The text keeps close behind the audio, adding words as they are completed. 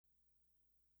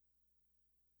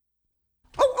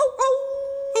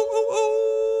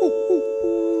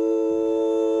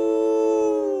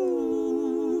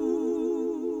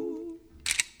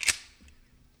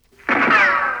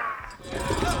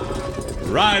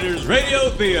Riders Radio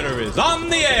Theater is on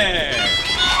the air. It's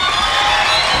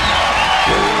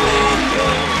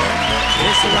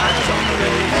the Riders on the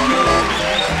radio.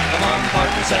 Come on,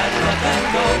 partner, saddle up and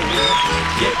go.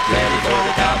 Get ready for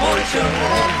the cowboy show.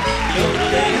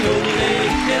 Yodelay, yodelay,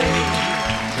 yay.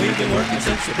 We've been working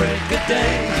since the break of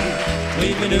day.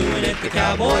 We've been doing it the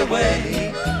cowboy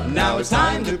way. Now it's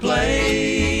time to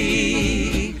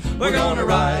play. We're gonna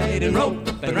ride and rope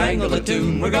and wrangle a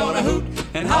tune. We're gonna hoot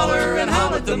and holler and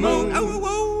howl at the moon.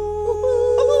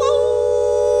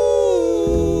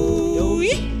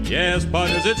 Yes,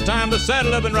 partners, it's time to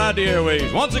saddle up and ride the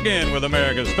airways once again with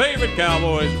America's favorite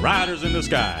cowboys, Riders in the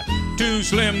Sky. Too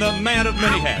Slim, the man of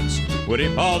many hats, Woody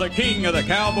Paul, the king of the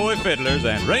cowboy fiddlers,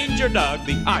 and Ranger Doug,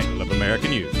 the idol of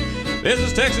American youth. This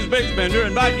is Texas Big Spender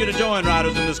inviting you to join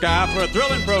Riders in the Sky for a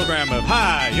thrilling program of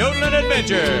high yodeling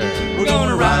adventure. We're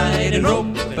gonna ride and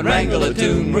rope and wrangle a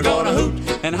tune. We're gonna hoot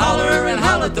and holler and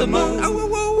howl at the moon.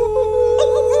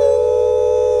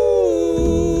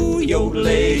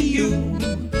 Yodelay-you,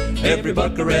 every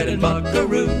buckaroo and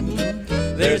buckaroo.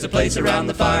 There's a place around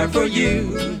the fire for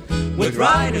you, with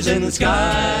riders in the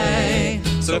sky.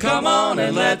 So come on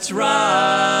and let's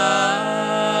ride.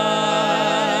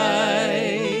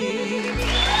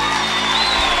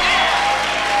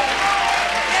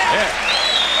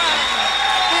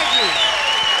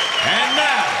 And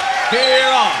now, here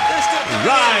are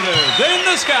Riders in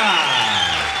the Sky.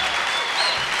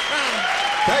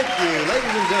 Thank you,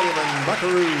 ladies and gentlemen,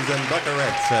 buckaroos and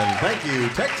buckarettes, and thank you,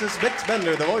 Texas Big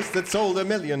Spender, the voice that sold 1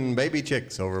 million baby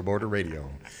chicks over border radio.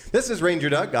 This is Ranger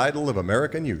Doug, idol of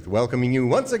American youth, welcoming you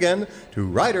once again to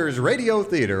Riders Radio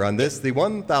Theater on this, the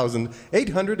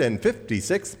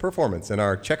 1,856th performance in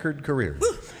our checkered career.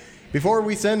 Before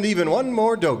we send even one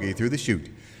more doggie through the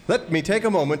chute, let me take a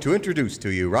moment to introduce to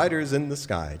you Riders in the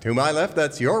Sky. To my left,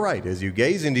 that's your right, as you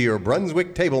gaze into your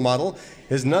Brunswick table model,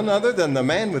 is none other than the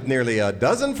man with nearly a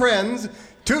dozen friends,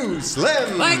 Too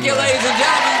Slim. Thank you, ladies and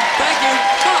gentlemen. Thank you.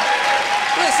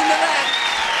 Huh. Listen to that.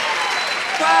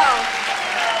 Wow.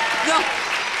 No,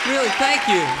 really, thank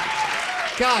you.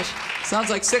 Gosh, sounds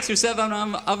like 6 or 7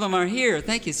 of them are here.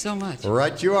 Thank you so much.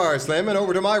 Right you are, Slim, and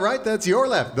over to my right, that's your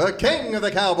left, the king of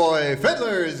the cowboy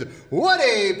fiddlers,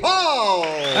 Woody Paul.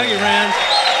 Thank you, Rand.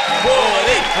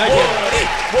 Woody, Thank you. Woody,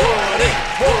 Woody,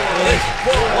 Woody,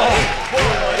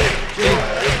 Woody,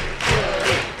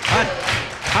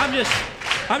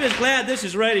 I'm just glad this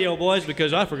is radio, boys,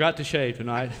 because I forgot to shave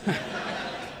tonight.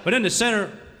 But in the center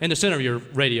of your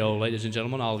radio, ladies and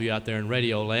gentlemen, all of you out there in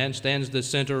radio land, stands the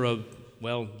center of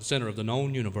the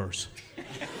known universe.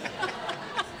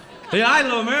 The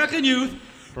idol of American youth,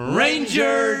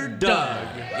 Ranger Doug.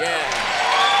 Yeah.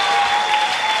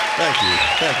 Thank you.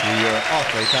 You're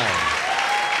awfully kind.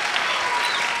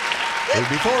 Well,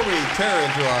 before we tear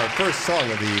into our first song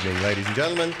of the evening, ladies and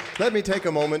gentlemen, let me take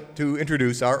a moment to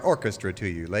introduce our orchestra to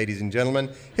you. Ladies and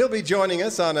gentlemen, he'll be joining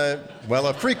us on a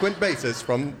frequent basis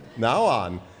from now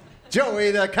on.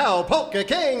 Joey the Cow Polka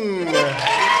King! All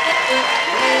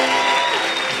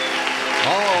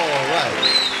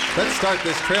right. Let's start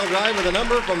this trail drive with a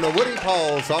number from the Woody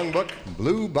Paul songbook,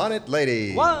 Blue Bonnet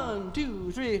Lady. 1,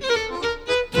 2, 3.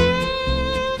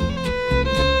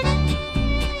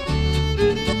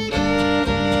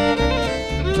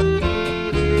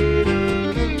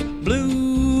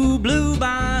 Blue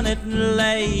bonnet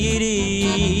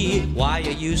lady, why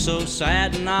are you so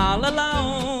sad and all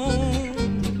alone?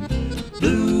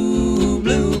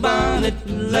 Blue bonnet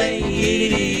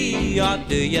lady, or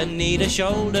do you need a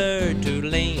shoulder to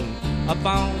lean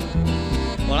upon?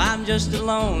 Well, I'm just a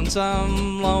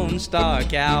lonesome Lone Star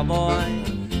cowboy.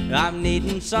 I'm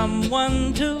needing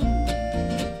someone to.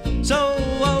 So,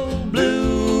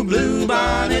 blue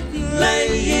bonnet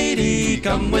lady,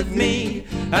 come with me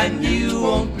and you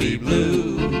won't be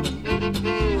blue.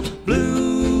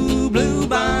 Blue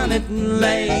bonnet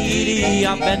lady,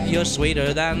 I bet you're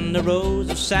sweeter than the rose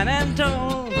of San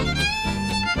Antone.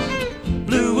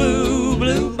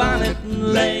 Blue bonnet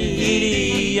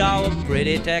lady, oh,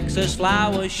 pretty Texas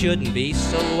flowers shouldn't be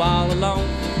so all alone.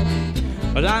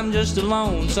 But I'm just a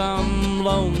lonesome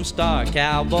Lone Star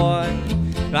cowboy.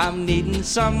 I'm needing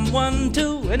someone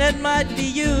too, and it might be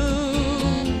you.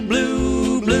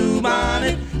 Blue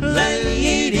bonnet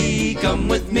lady, come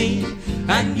with me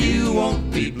and you won't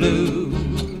be blue.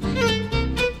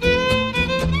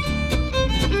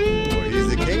 Well, he's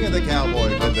the king of the cowboy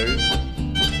fiddlers.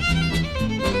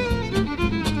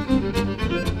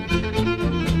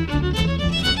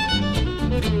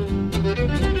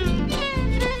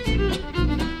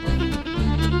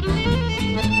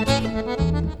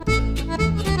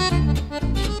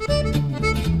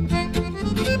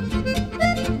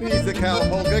 He's the cow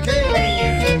polka king.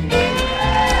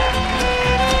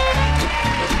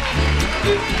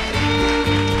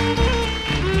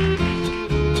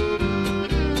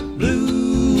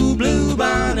 Blue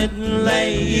bonnet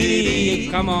lady,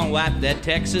 come on, wipe that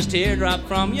Texas teardrop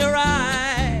from your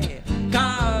eye.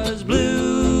 'Cause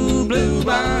blue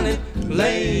bonnet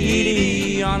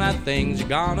lady, on our things are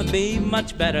gonna be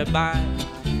much better by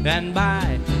and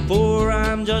by. For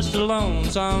I'm just a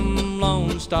lonesome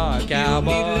Lone Star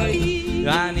cowboy.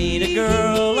 I need a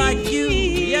girl like you,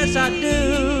 yes I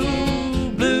do.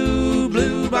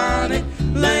 Blue bonnet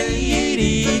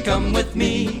lady, come with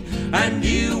me, and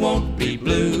you won't be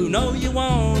blue. No, you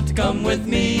won't. Come with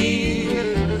me,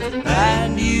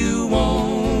 and you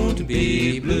won't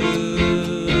be blue.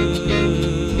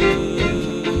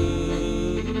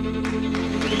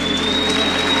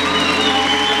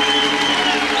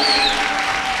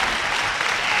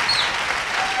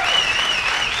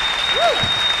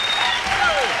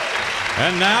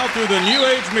 And now, through the New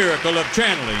Age miracle of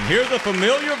channeling, here's a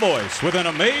familiar voice with an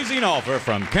amazing offer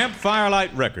from Campfire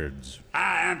Light Records.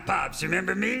 Hi, I'm Pops.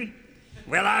 Remember me?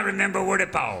 Well, I remember Woody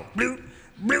Paul. Blue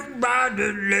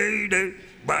bonnet lady,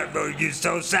 why were you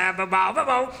so sad?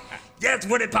 Yes,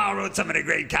 Woody Paul wrote some of the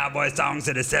great cowboy songs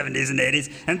of the 70s and 80s,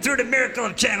 and through the miracle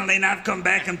of channeling, I've come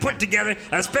back and put together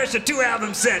a special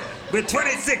 2-album set with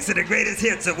 26 of the greatest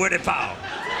hits of Woody Paul.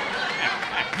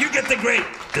 You get the great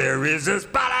There Is a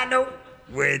Spot I Know,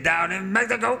 way down in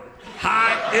Mexico,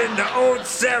 high in the old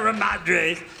Sierra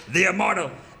Madre, the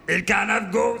immortal. It kind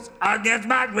of goes against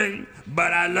my grain,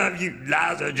 but I love you,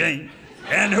 Liza Jane.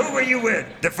 And who were you with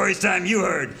the first time you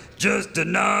heard just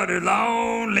another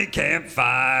lonely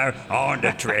campfire on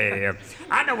the trail?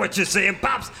 I know what you're saying,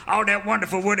 Pops. All that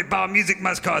wonderful Woody Paul music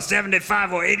must cost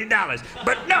 $75 or $80.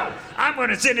 But no, I'm going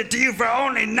to send it to you for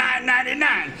only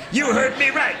 $9.99. You heard me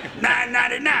right,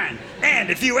 $9.99. And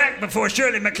if you act before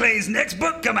Shirley MacLaine's next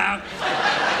book come out,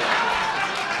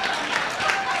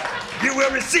 you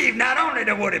will receive not only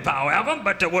the Woody Paul album,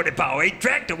 but the Woody Paul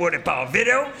 8-track, the Woody Paul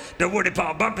video, the Woody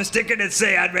Paul bumper sticker that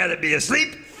say, I'd rather be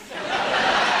asleep,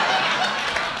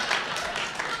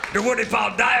 the Woody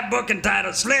Paul diet book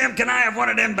entitled, Slim, Can I Have One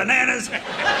of Them Bananas?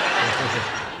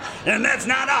 And that's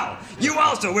not all. You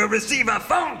also will receive a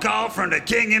phone call from the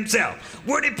king himself.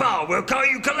 Woody Paul will call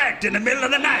you collect in the middle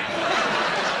of the night.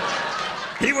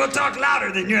 He will talk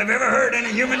louder than you have ever heard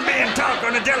any human being talk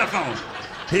on the telephone.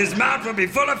 His mouth will be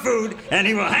full of food, and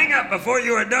he will hang up before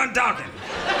you are done talking.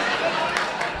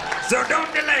 So don't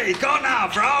delay. Call now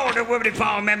for all the Woody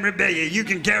Paul memorabilia you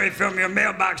can carry from your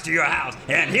mailbox to your house.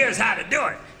 And here's how to do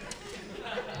it.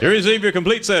 To receive your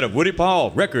complete set of Woody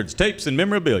Paul records, tapes, and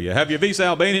memorabilia, have your Visa,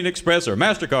 Albanian Express, or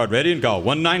MasterCard ready and call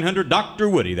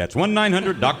 1-900-DR-WOODY. That's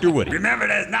 1-900-DR-WOODY. Remember,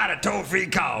 that's not a toll-free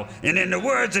call. And in the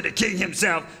words of the king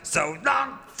himself, so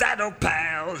long, saddle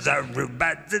pals,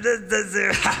 Aruba.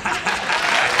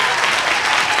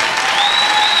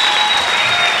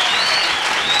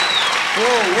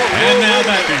 Whoa, And now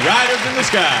back to Riders in the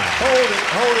Sky.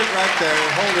 Hold it right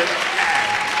there. Hold it.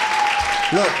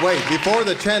 Look, wait, before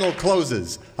the channel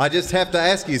closes, I just have to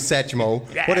ask you, Satchmo,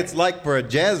 what it's like for a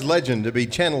jazz legend to be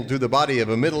channeled through the body of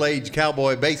a middle-aged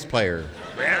cowboy bass player.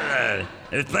 Well,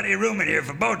 there's plenty of room in here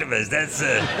for both of us. That's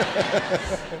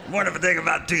wonderful thing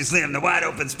about Too Slim, the wide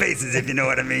open spaces, if you know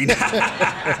what I mean.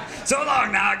 So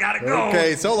long now, I gotta go.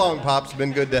 Okay, so long, Pops.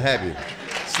 Been good to have you.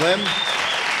 Slim?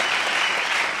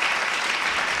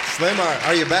 Slim,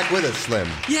 are you back with us, Slim?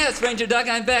 Yes, Ranger Doug,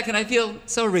 I'm back, and I feel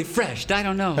so refreshed. I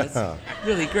don't know. It's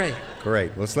really great.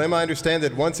 Great. Well, Slim, I understand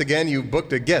that once again you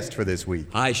booked a guest for this week.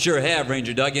 I sure have,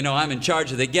 Ranger Doug. You know, I'm in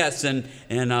charge of the guests, and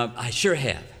I sure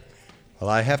have. Well,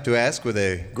 I have to ask with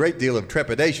a great deal of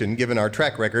trepidation, given our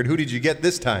track record, who did you get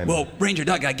this time? Well, Ranger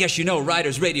Doug, I guess you know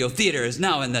Riders Radio Theater is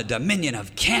now in the Dominion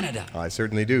of Canada. I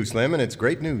certainly do, Slim, and it's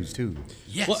great news, too.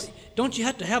 Yes. Well, don't you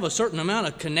have to have a certain amount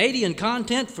of Canadian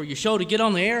content for your show to get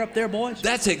on the air up there, boys?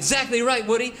 That's exactly right,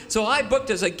 Woody. So I booked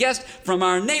as a guest from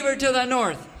our neighbor to the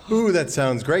north. Ooh, that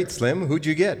sounds great, Slim. Who'd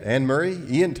you get? Anne Murray,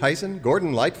 Ian Tyson,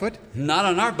 Gordon Lightfoot? Not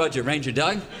on our budget, Ranger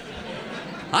Doug.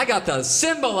 I got the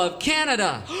symbol of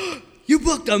Canada. You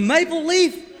booked a Maple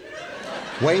Leaf?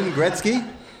 Wayne Gretzky?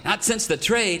 Not since the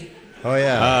trade. Oh,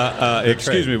 yeah.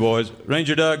 Excuse me, boys.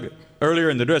 Ranger Doug, earlier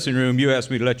in the dressing room, you asked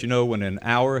me to let you know when an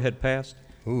hour had passed.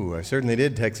 Ooh, I certainly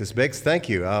did, Texas Bix. Thank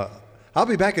you. I'll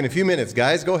be back in a few minutes,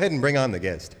 guys. Go ahead and bring on the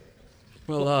guest.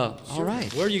 Well, all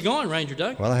right. Where are you going, Ranger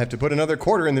Doug? Well, I have to put another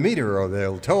quarter in the meter or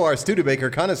they'll tow our Studebaker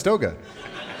Conestoga.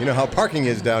 You know how parking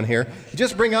is down here.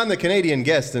 Just bring on the Canadian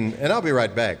guest and I'll be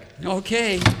right back.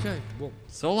 Okay. Okay. Well,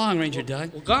 So long, Ranger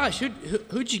Doug. gosh,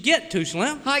 who'd you get, Too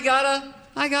Slim? I got a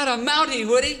Mountie,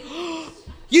 Woody.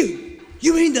 You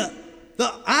mean the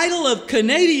The idol of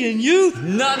Canadian youth?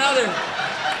 None other,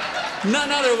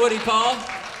 Woody Paul.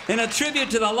 In a tribute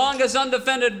to the longest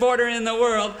undefended border in the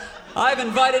world, I've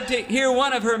invited to hear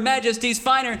one of Her Majesty's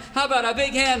finer. How about a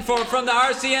big hand from the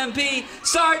RCMP,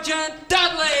 Sergeant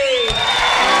Dudley?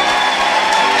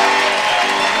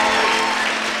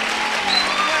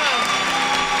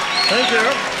 Thank you.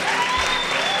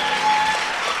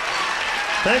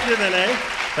 Thank you, then, eh?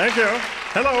 Thank you.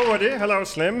 Hello, Woody. Hello,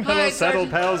 Slim. Hello, Hi, Saddle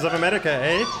Sergeant. Pals of America,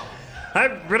 eh? I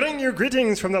bring you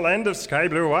greetings from the land of sky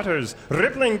blue waters,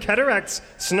 rippling cataracts,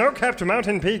 snow-capped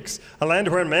mountain peaks, a land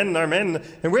where men are men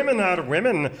and women are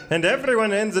women, and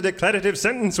everyone ends a declarative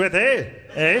sentence with eh?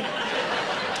 Eh?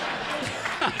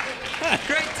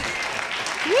 Great.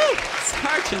 Woo!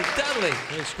 Sergeant Dudley.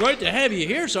 It's great to have you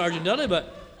here, Sergeant Dudley,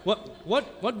 but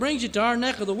what brings you to our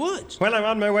neck of the woods? Well, I'm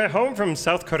on my way home from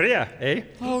South Korea, eh?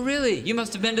 Oh, really? You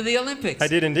must have been to the Olympics. I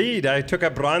did indeed. I took a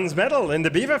bronze medal in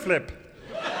the beaver flip.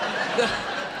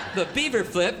 The beaver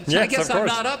flip? Yes, I guess of I'm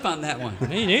course. not up on that one.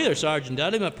 Me neither, Sergeant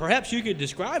Dudley, but perhaps you could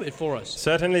describe it for us.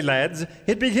 Certainly, lads.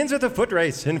 It begins with a foot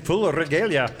race in full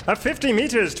regalia of 50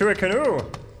 meters to a canoe.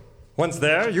 Once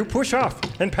there, you push off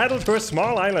and paddle to a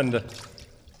small island.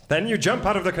 Then you jump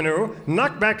out of the canoe,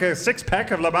 knock back a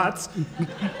six-pack of Labatt's.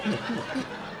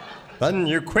 Then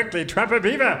you quickly trap a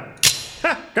beaver.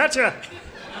 Ha! Gotcha!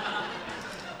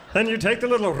 Then you take the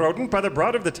little rodent by the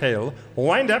broad of the tail,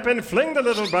 wind up and fling the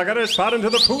little bugger as far into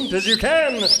the poont as you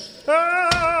can.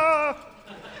 Ah!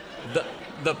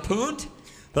 The poont?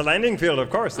 The landing field, of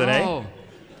course, then, eh? Oh.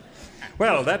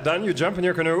 Well, that done, you jump in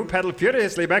your canoe, paddle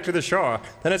furiously back to the shore.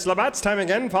 Then it's Labatt's time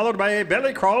again, followed by a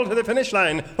belly crawl to the finish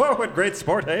line. Oh, what great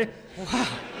sport, eh?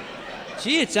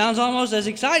 Gee, it sounds almost as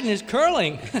exciting as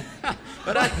curling.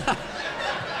 But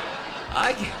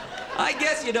I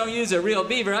guess you don't use a real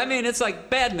beaver. I mean, it's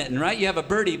like badminton, right? You have a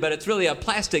birdie, but it's really a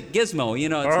plastic gizmo, you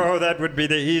know. It's Oh, that would be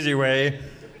the easy way.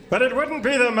 But it wouldn't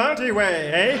be the Mountie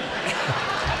way, eh?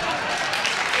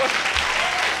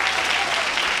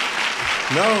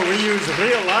 No, we use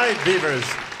real live beavers.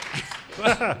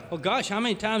 Well, gosh, how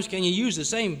many times can you use the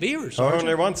same beaver, Sergeant?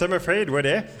 Only once, I'm afraid,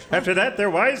 Woody. After that, they're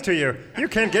wise to you. You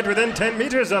can't get within 10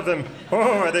 meters of them. Oh,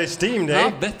 are they steamed, eh?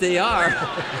 I'll bet they are.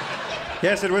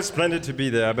 Yes, it was splendid to be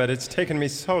there, but it's taken me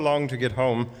so long to get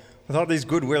home with all these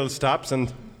goodwill stops,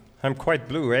 and I'm quite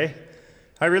blue, eh?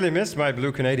 I really miss my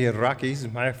blue Canadian Rockies,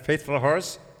 my faithful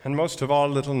horse, and most of all,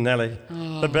 little Nellie,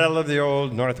 the belle of the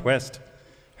old Northwest.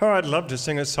 Oh, I'd love to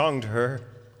sing a song to her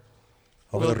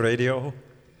over the radio.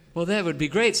 Well, that would be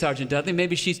great, Sergeant Dudley.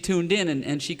 Maybe she's tuned in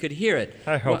and she could hear it.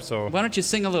 I hope so. Why don't you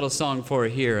sing a little song for her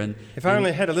here? If I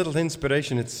only had a little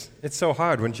inspiration, it's so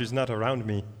hard when she's not around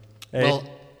me. Eh? Well,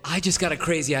 I just got a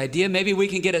crazy idea. Maybe we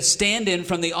can get a stand-in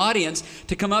from the audience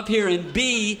to come up here and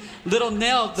be Little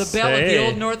Nell, the belle of the Say.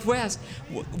 Old Northwest.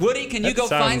 Woody, can you That go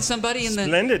find sounds somebody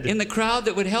splendid. in the crowd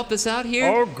that would help us out here?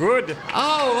 Oh, good.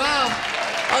 Oh, wow.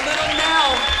 A little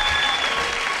Nell.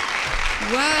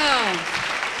 Wow.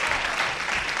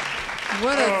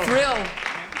 What a thrill.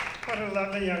 What a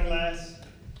lovely young lass.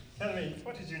 Tell me,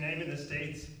 what is your name in the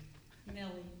States?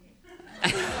 Nellie.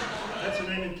 That's your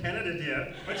name in Canada,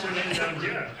 dear. What's your name down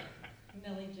here?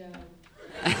 Nellie Joe.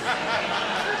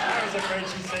 I was afraid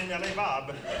she'd say Nellie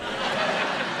Bob.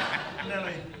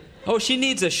 Nellie. Oh, she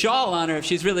needs a shawl on her if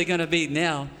she's really going to be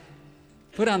Nell.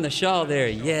 Put on the shawl there,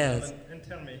 yes. And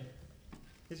tell me,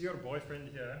 is your boyfriend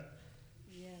here?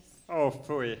 Yes, Oh,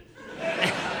 phooey.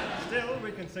 Still,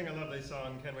 we can sing a lovely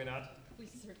song, can we not? we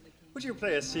certainly can. Would you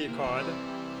play a C chord?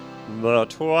 The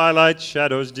twilight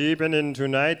shadows deepen into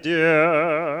night,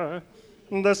 dear.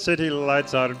 The city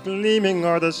lights are gleaming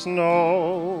o'er the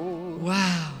snow.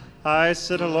 Wow. I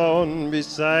sit alone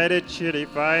beside a chilly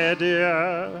fire,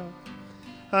 dear.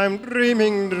 I'm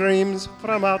dreaming dreams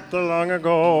from out the long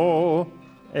ago.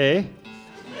 Eh?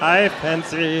 I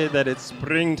fancy that it's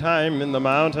springtime in the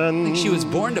mountains. I think she was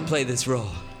born to play this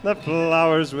role. The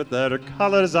flowers with their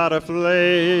colors are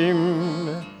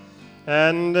aflame.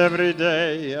 And every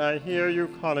day I hear you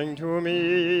calling to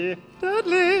me,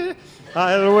 Dudley,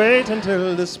 I'll wait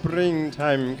until the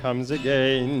springtime comes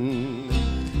again.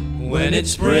 When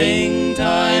it's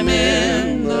springtime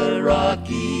in the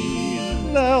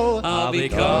Rockies, Now I'll be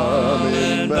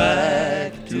coming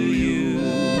back to you,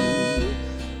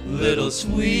 little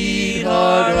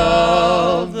sweetheart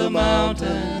of the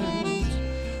mountains,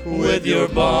 with your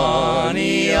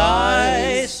bonny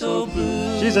eyes so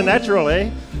blue. she's a natural, eh?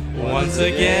 Once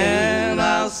again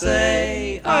I'll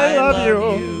say I love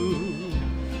you,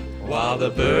 while the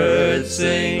birds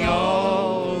sing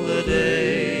all the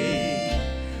day.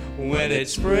 When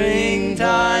it's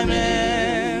springtime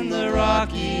in the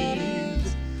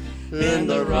Rockies, in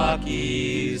the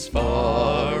Rockies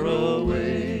far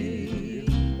away.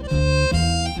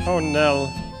 Oh,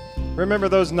 Nell, remember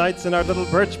those nights in our little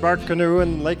birch bark canoe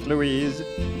in Lake Louise?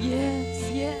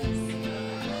 Yes, yes.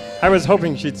 I was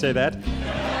hoping she'd say that.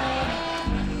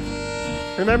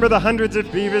 Remember the hundreds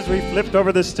of beavers we flipped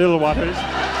over the still waters?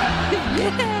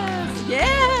 Yes,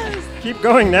 yes. Keep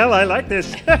going, Nell. I like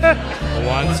this.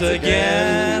 Once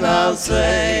again I'll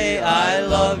say I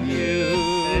love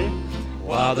you,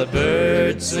 while the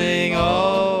birds sing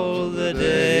all the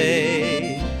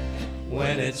day.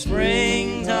 When it's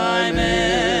springtime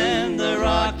in the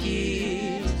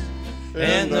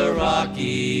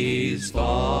Rockies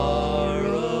far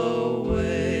away.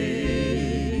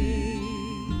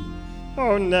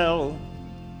 Oh, Nell.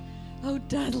 Oh,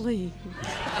 Dudley.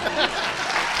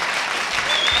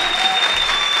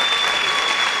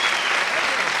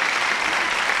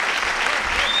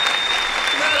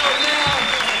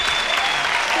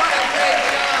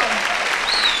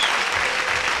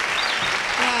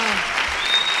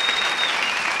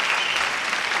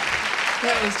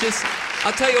 That was just,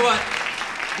 I'll tell you what,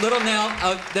 little Nell,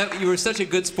 that you were such a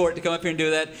good sport to come up here and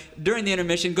do that. During the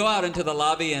intermission, go out into the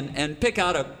lobby and pick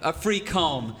out a free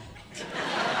comb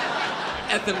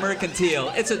at the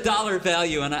Mercantile. It's $1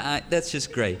 value, and that's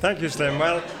just great. Thank you, Slim.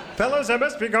 Well, fellows, I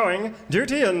must be going.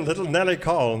 Duty and little Nellie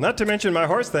call. Not to mention my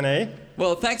horse, then, eh?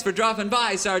 Well, thanks for dropping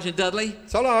by, Sergeant Dudley.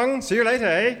 So long. See you later,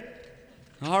 eh?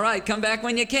 All right, come back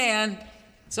when you can.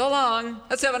 So long.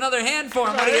 Let's have another hand for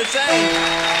him. What do you say?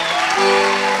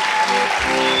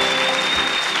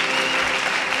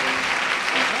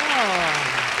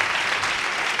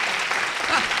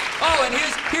 Oh, and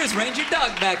here's Ranger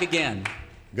Doug back again.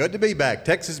 Good to be back.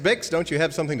 Texas Bix, don't you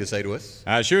have something to say to us?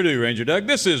 I sure do, Ranger Doug.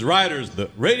 This is Riders, the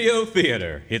Radio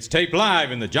Theater. It's taped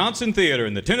live in the Johnson Theater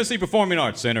in the Tennessee Performing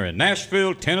Arts Center in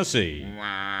Nashville, Tennessee.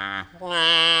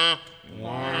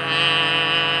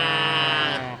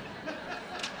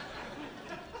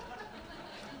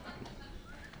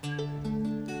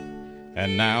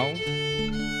 And now,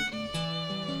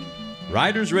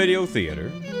 Riders Radio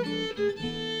Theater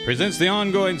presents the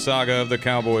ongoing saga of the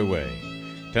Cowboy Way.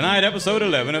 Tonight, episode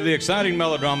 11 of the exciting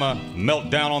melodrama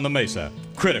Meltdown on the Mesa,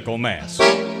 Critical Mass.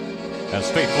 As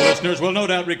faithful listeners will no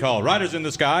doubt recall, Riders in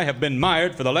the Sky have been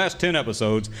mired for the last 10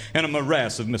 episodes in a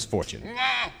morass of misfortune.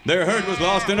 Their herd was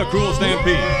lost in a cruel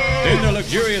stampede. Then their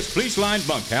luxurious fleece-lined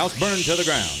bunkhouse burned to the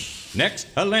ground. Next,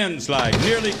 a landslide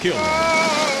nearly killed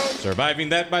them. Surviving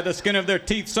that by the skin of their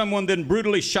teeth, someone then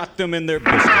brutally shot them in their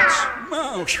biscuits.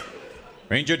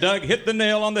 Ranger Doug hit the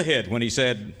nail on the head when he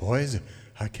said, Boys,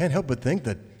 I can't help but think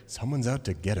that someone's out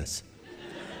to get us.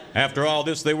 After all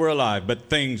this, they were alive, but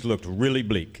things looked really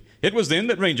bleak. It was then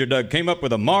that Ranger Doug came up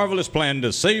with a marvelous plan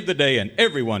to save the day, and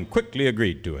everyone quickly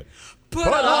agreed to it. Put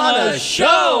on a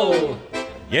show!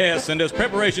 Yes, and as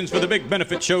preparations for the big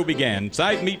benefit show began,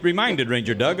 Side Meat reminded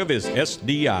Ranger Doug of his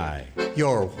SDI.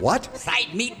 Your what?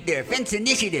 Side Meat Defense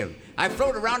Initiative. I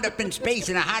float around up in space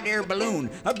in a hot air balloon.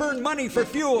 I burn money for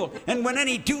fuel. And when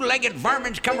any two-legged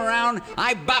varmints come around,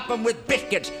 I bop them with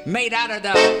biscuits made out of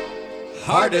the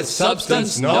hardest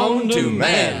substance known to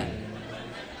man.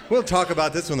 We'll talk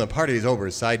about this when the party's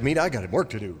over, Side Meat. I got work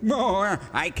to do. Oh,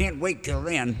 I can't wait till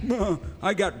then.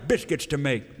 I got biscuits to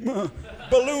make.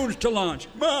 Balloons to launch.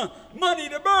 Money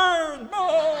to burn.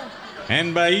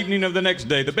 And by evening of the next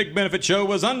day, the big benefit show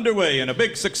was underway and a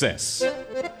big success.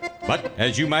 But,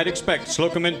 as you might expect,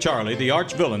 Slocum and Charlie, the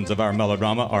arch villains of our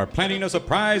melodrama, are planning a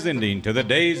surprise ending to the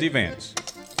day's events.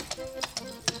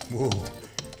 Whoa.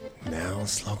 Now,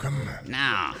 Slocum.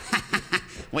 Now,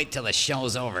 wait till the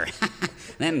show's over.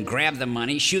 Then grab the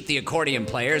money, shoot the accordion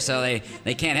player so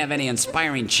they can't have any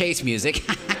inspiring chase music.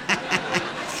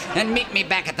 And meet me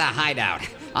back at the hideout.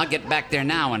 I'll get back there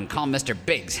now and call Mr.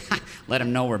 Biggs. Let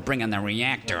him know we're bringing the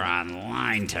reactor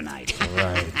online tonight.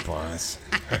 Right, boss.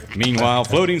 Meanwhile,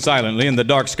 floating silently in the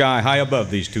dark sky high above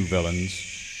these two villains.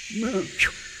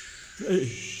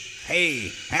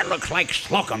 Hey, that looks like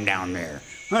Slocum down there.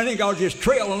 I think I'll just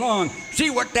trail along, see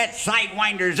what that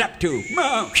sidewinder's up to.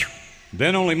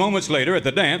 Then only moments later at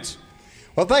the dance.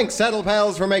 Well, thanks, Saddle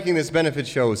Pals, for making this benefit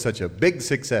show such a big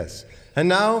success. And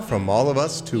now, from all of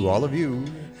us to all of you,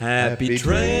 Happy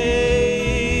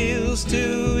trails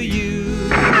to you.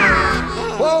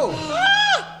 Whoa! We've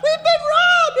been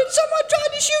robbed and someone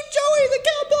tried to shoot Joey, the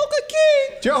Cowboy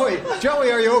King.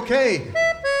 Joey, are you okay?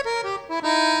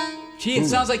 Gee, it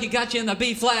sounds like he got you in the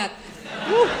B flat.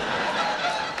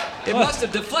 It must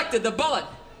have deflected the bullet.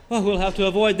 Well, we'll have to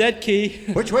avoid that key.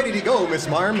 Which way did he go, Miss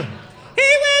Marm? He went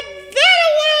that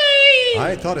way.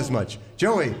 I thought as much.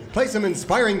 Joey, play some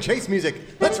inspiring chase music.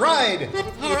 Let's ride!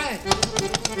 All right.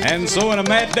 And so in a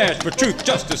mad dash for truth,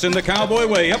 justice, in the cowboy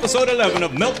way, episode 11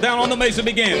 of Meltdown on the Mesa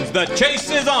begins. The chase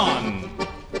is on!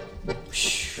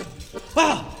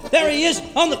 Wow, there he is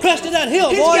on the crest of that hill,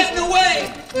 He's boys. getting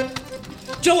away.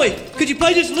 Joey, could you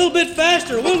play just a little bit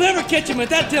faster? We'll never catch him at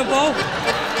that tempo.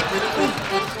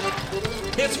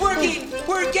 It's working.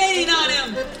 We're gaining on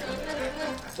him.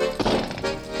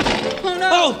 Oh, no.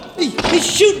 Oh, he's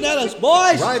shooting at us,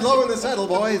 boys. Ride low in the saddle,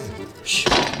 boys.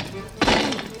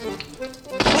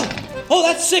 Oh,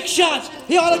 that's 6 shots.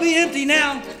 He ought to be empty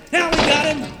now. Now we got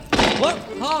him. What?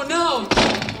 Oh, no.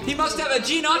 He must have a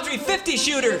Gene Autry 50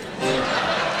 shooter.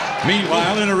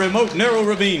 Meanwhile, in a remote, narrow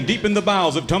ravine deep in the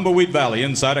bowels of Tumbleweed Valley,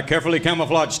 inside a carefully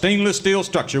camouflaged stainless steel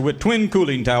structure with twin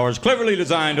cooling towers cleverly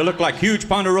designed to look like huge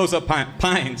ponderosa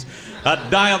pines, a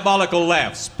diabolical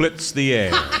laugh splits the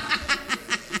air.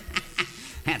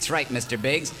 That's right, Mr.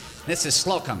 Biggs. This is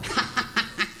Slocum.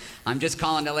 I'm just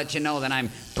calling to let you know that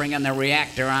I'm bringing the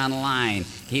reactor online,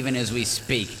 even as we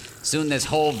speak. Soon this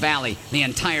whole valley, the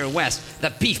entire West,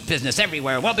 the beef business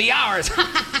everywhere will be ours.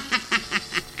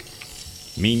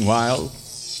 Meanwhile,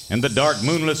 in the dark,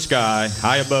 moonless sky,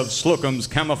 high above Slocum's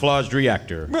camouflaged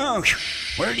reactor. Oh,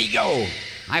 where'd he go?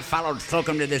 I followed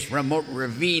Slocum to this remote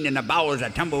ravine in the bowels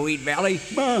of Tumbleweed Valley.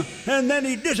 And then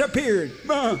he disappeared.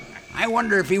 I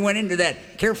wonder if he went into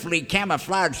that carefully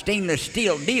camouflaged stainless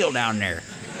steel deal down there.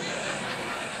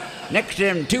 Next to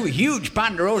them 2 huge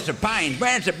ponderosa pines.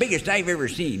 Man, it's the biggest I've ever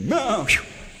seen.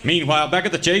 Meanwhile, back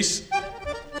at the chase,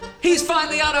 He's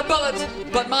finally out of bullets,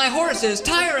 but my horse is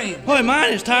tiring. Boy,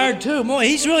 mine is tired too. Boy,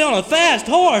 he's really on a fast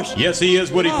horse. yes, he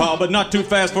is Woody Paul, but not too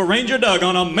fast for Ranger Doug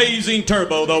on Amazing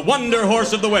Turbo, the wonder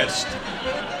horse of the West.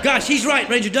 Gosh, he's right,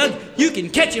 Ranger Doug. You can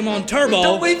catch him on Turbo.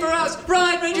 Don't wait for us.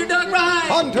 Ride, Ranger Doug, ride.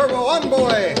 On Turbo, on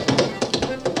boy!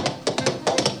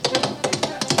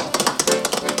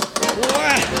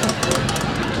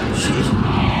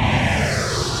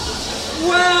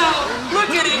 Wow, look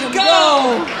at him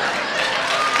go.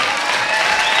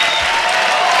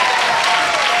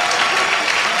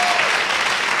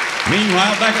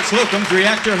 Meanwhile, back at Slocum's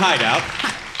reactor hideout,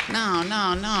 No,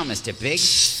 Mr.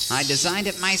 Biggs. I designed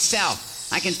it myself.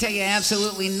 I can tell you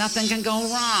absolutely nothing can go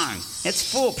wrong. It's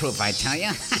foolproof, I tell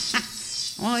you.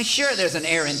 Well, sure, there's an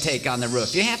air intake on the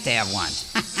roof. You have to have one.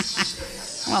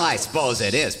 Well, I suppose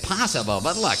it is possible,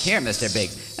 but look, here, Mr.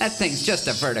 Biggs, that thing's just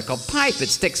a vertical pipe. It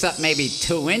sticks up maybe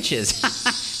 2 inches.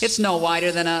 It's no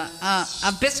wider than a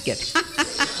biscuit.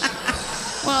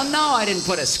 Well, no, I didn't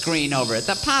put a screen over it.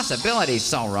 The possibility's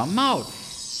so remote.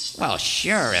 Well,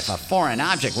 sure, if a foreign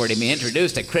object were to be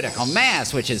introduced at critical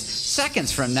mass, which is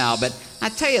seconds from now, but I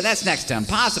tell you, that's next to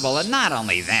impossible, and not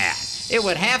only that, it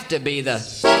would have to be the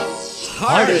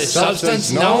hardest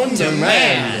substance known to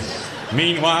man.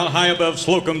 meanwhile, high above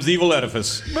Slocum's evil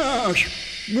edifice.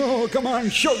 No, come on,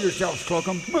 show yourself,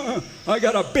 Slocum. I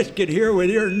got a biscuit here with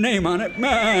your name on it.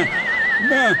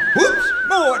 Whoops!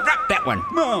 Oh, I dropped that one.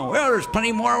 Well, there's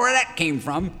plenty more where that came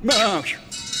from.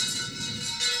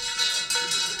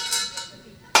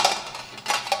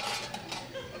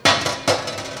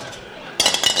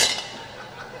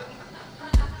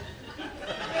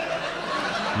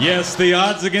 Yes, the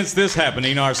odds against this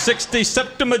happening are 60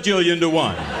 septimajillion to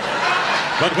 1.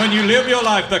 But when you live your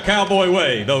life the cowboy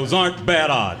way, those aren't bad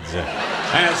odds.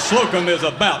 As Slocum is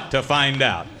about to find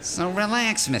out. So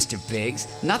relax, Mr. Biggs.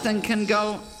 Nothing can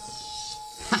go...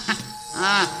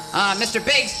 Mr.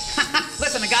 Biggs,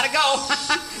 listen, I gotta go.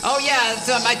 Oh, yeah, it's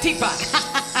my teapot.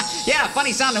 Yeah,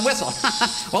 funny sounding whistle.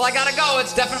 Well, I gotta go.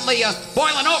 It's definitely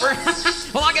boiling over.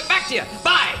 Well, I'll get back to you.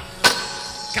 Bye.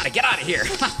 Gotta get out of here.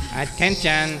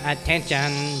 Attention,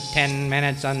 10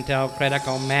 minutes until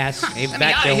critical mass. me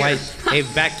outta here.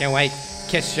 Evacuate.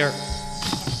 Kiss your...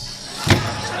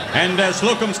 And as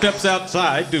Slocum steps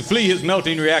outside to flee his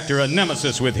melting reactor, a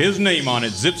nemesis with his name on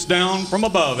it zips down from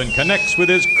above and connects with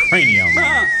his cranium.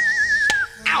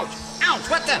 Ouch! Ouch!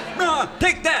 What the?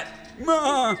 Take that!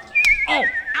 Oh, ow!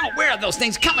 Where are those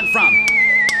things coming from?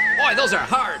 Boy, those are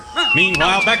hard.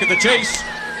 Meanwhile, back at the chase,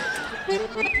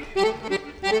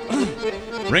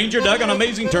 Ranger Doug on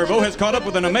Amazing Turbo has caught up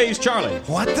with an amazed Charlie.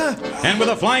 What the? And with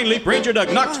a flying leap, Ranger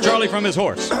Doug knocks Charlie from his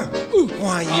horse.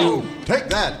 Why, you... Take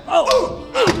that!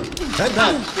 And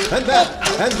that! And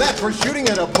that! And that for shooting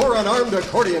at a poor unarmed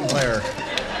accordion player.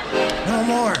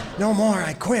 No more!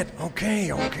 I quit.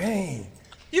 Okay.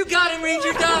 You got him,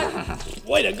 Ranger Doug.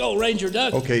 Way to go, Ranger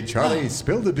Doug. Okay, Charlie,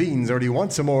 spill the beans, or do you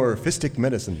want some more fistic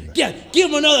medicine? Yeah, give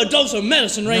him another dose of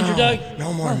medicine, Ranger Doug.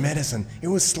 No more medicine. It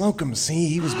was Slocum, see?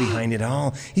 He was behind it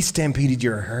all. He stampeded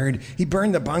your herd. He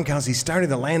burned the bunkhouse. He started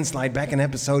the landslide back in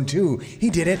episode 2. He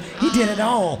did it. He did it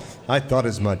all. I thought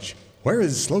as much. Where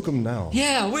is Slocum now?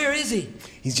 Yeah, where is he?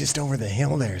 He's just over the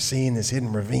hill there, see, in this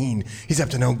hidden ravine. He's up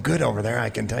to no good over there, I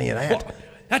can tell you that. Well,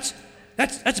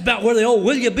 that's about where the old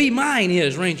Will You Be Mine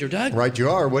is, Ranger Doug. Right you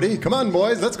are, Woody. Come on,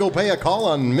 boys. Let's go pay a call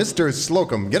on Mr.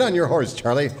 Slocum. Get on your horse,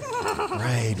 Charlie.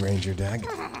 Right, Ranger Doug.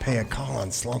 Pay a call on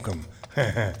Slocum.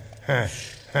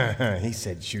 He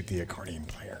said shoot the accordion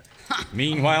player.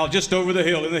 Meanwhile, just over the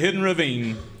hill in the hidden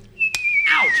ravine,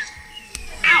 Ouch!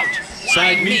 Ouch!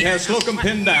 Side Meat has Slocum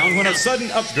pinned down when a sudden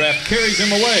updraft carries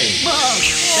him away.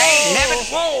 They never.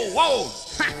 Whoa!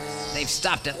 They've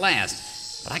stopped at last.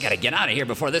 But I gotta get out of here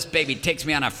before this baby takes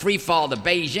me on a free fall to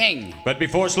Beijing. But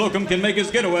before Slocum can make his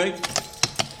getaway...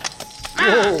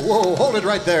 Whoa, hold it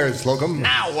right there, Slocum.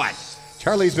 Now what?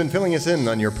 Charlie's been filling us in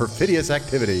on your perfidious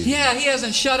activity. Yeah, he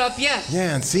hasn't shut up yet.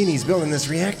 Yeah, and Seeney's building this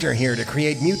reactor here to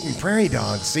create mutant prairie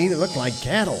dogs, see, that look like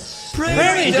cattle.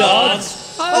 Prairie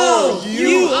dogs? Oh,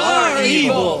 you are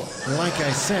evil. Like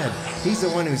I said, he's the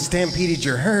one who stampeded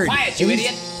your herd. Quiet, you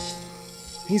idiot.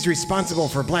 He's responsible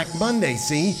for Black Monday,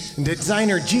 see? And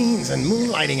designer jeans and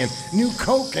moonlighting and new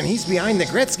Coke, and he's behind the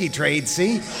Gretzky trade,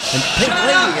 see? And Pink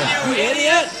Lady and... You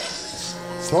idiot!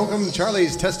 Slocum,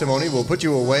 Charlie's testimony will put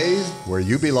you away where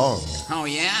you belong. Oh,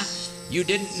 yeah? You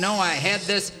didn't know I had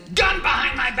this gun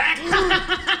behind my back?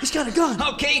 He's got a gun.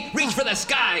 Okay, reach for the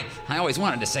sky. I always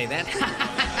wanted to say that.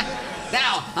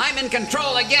 Now, I'm in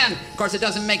control again. Of course, it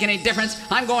doesn't make any difference.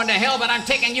 I'm going to hell, but I'm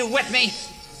taking you with me.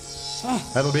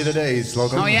 That'll be the day,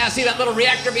 Slocum. Oh, yeah? See that little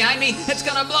reactor behind me? It's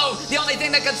gonna blow. The only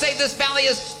thing that could save this valley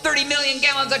is 30 million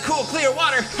gallons of cool, clear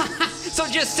water. So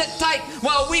just sit tight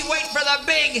while we wait for the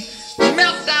big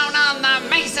meltdown on the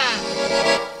mesa.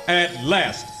 At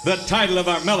last, the title of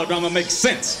our melodrama makes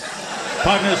sense.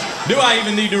 Partners, do I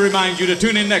even need to remind you to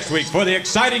tune in next week for the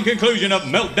exciting conclusion of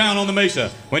Meltdown on the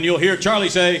Mesa, when you'll hear Charlie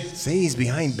say... See, he's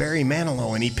behind Barry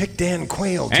Manilow, and he picked Dan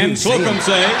Quayle, too. And Slocum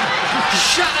say...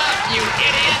 Shut up, you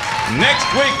idiot! Next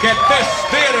week at this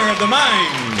Theater of the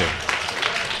Mind.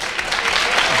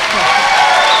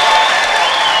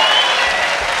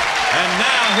 And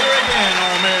now, here again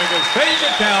are America's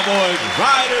favorite cowboys,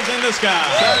 Riders in the Sky.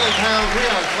 Saddletown, we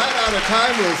are flat out of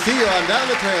time. We'll see you on Down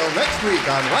the Trail next week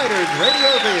on Riders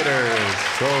Radio Theater.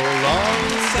 So long,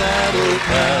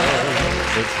 Saddletown.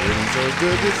 It's been so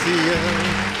good to see you.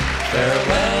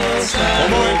 Farewell, For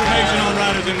more information on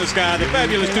Riders in the Sky, the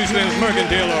fabulous Two Slims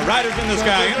Mercantile, or Riders in the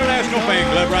Sky International Fan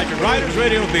Club, write to Riders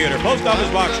Radio Theater, Post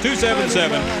Office Box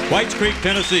 277, Whites Creek,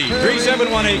 Tennessee,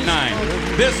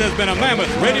 37189. This has been a Mammoth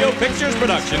Radio Pictures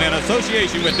production in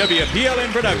association with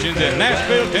WPLN Productions in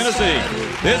Nashville, Tennessee.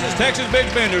 This is Texas Big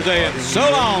Bender saying, so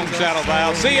long, Saddle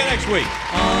Valve. See you next week.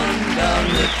 On down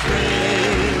the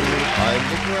trail. I'm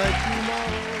the bright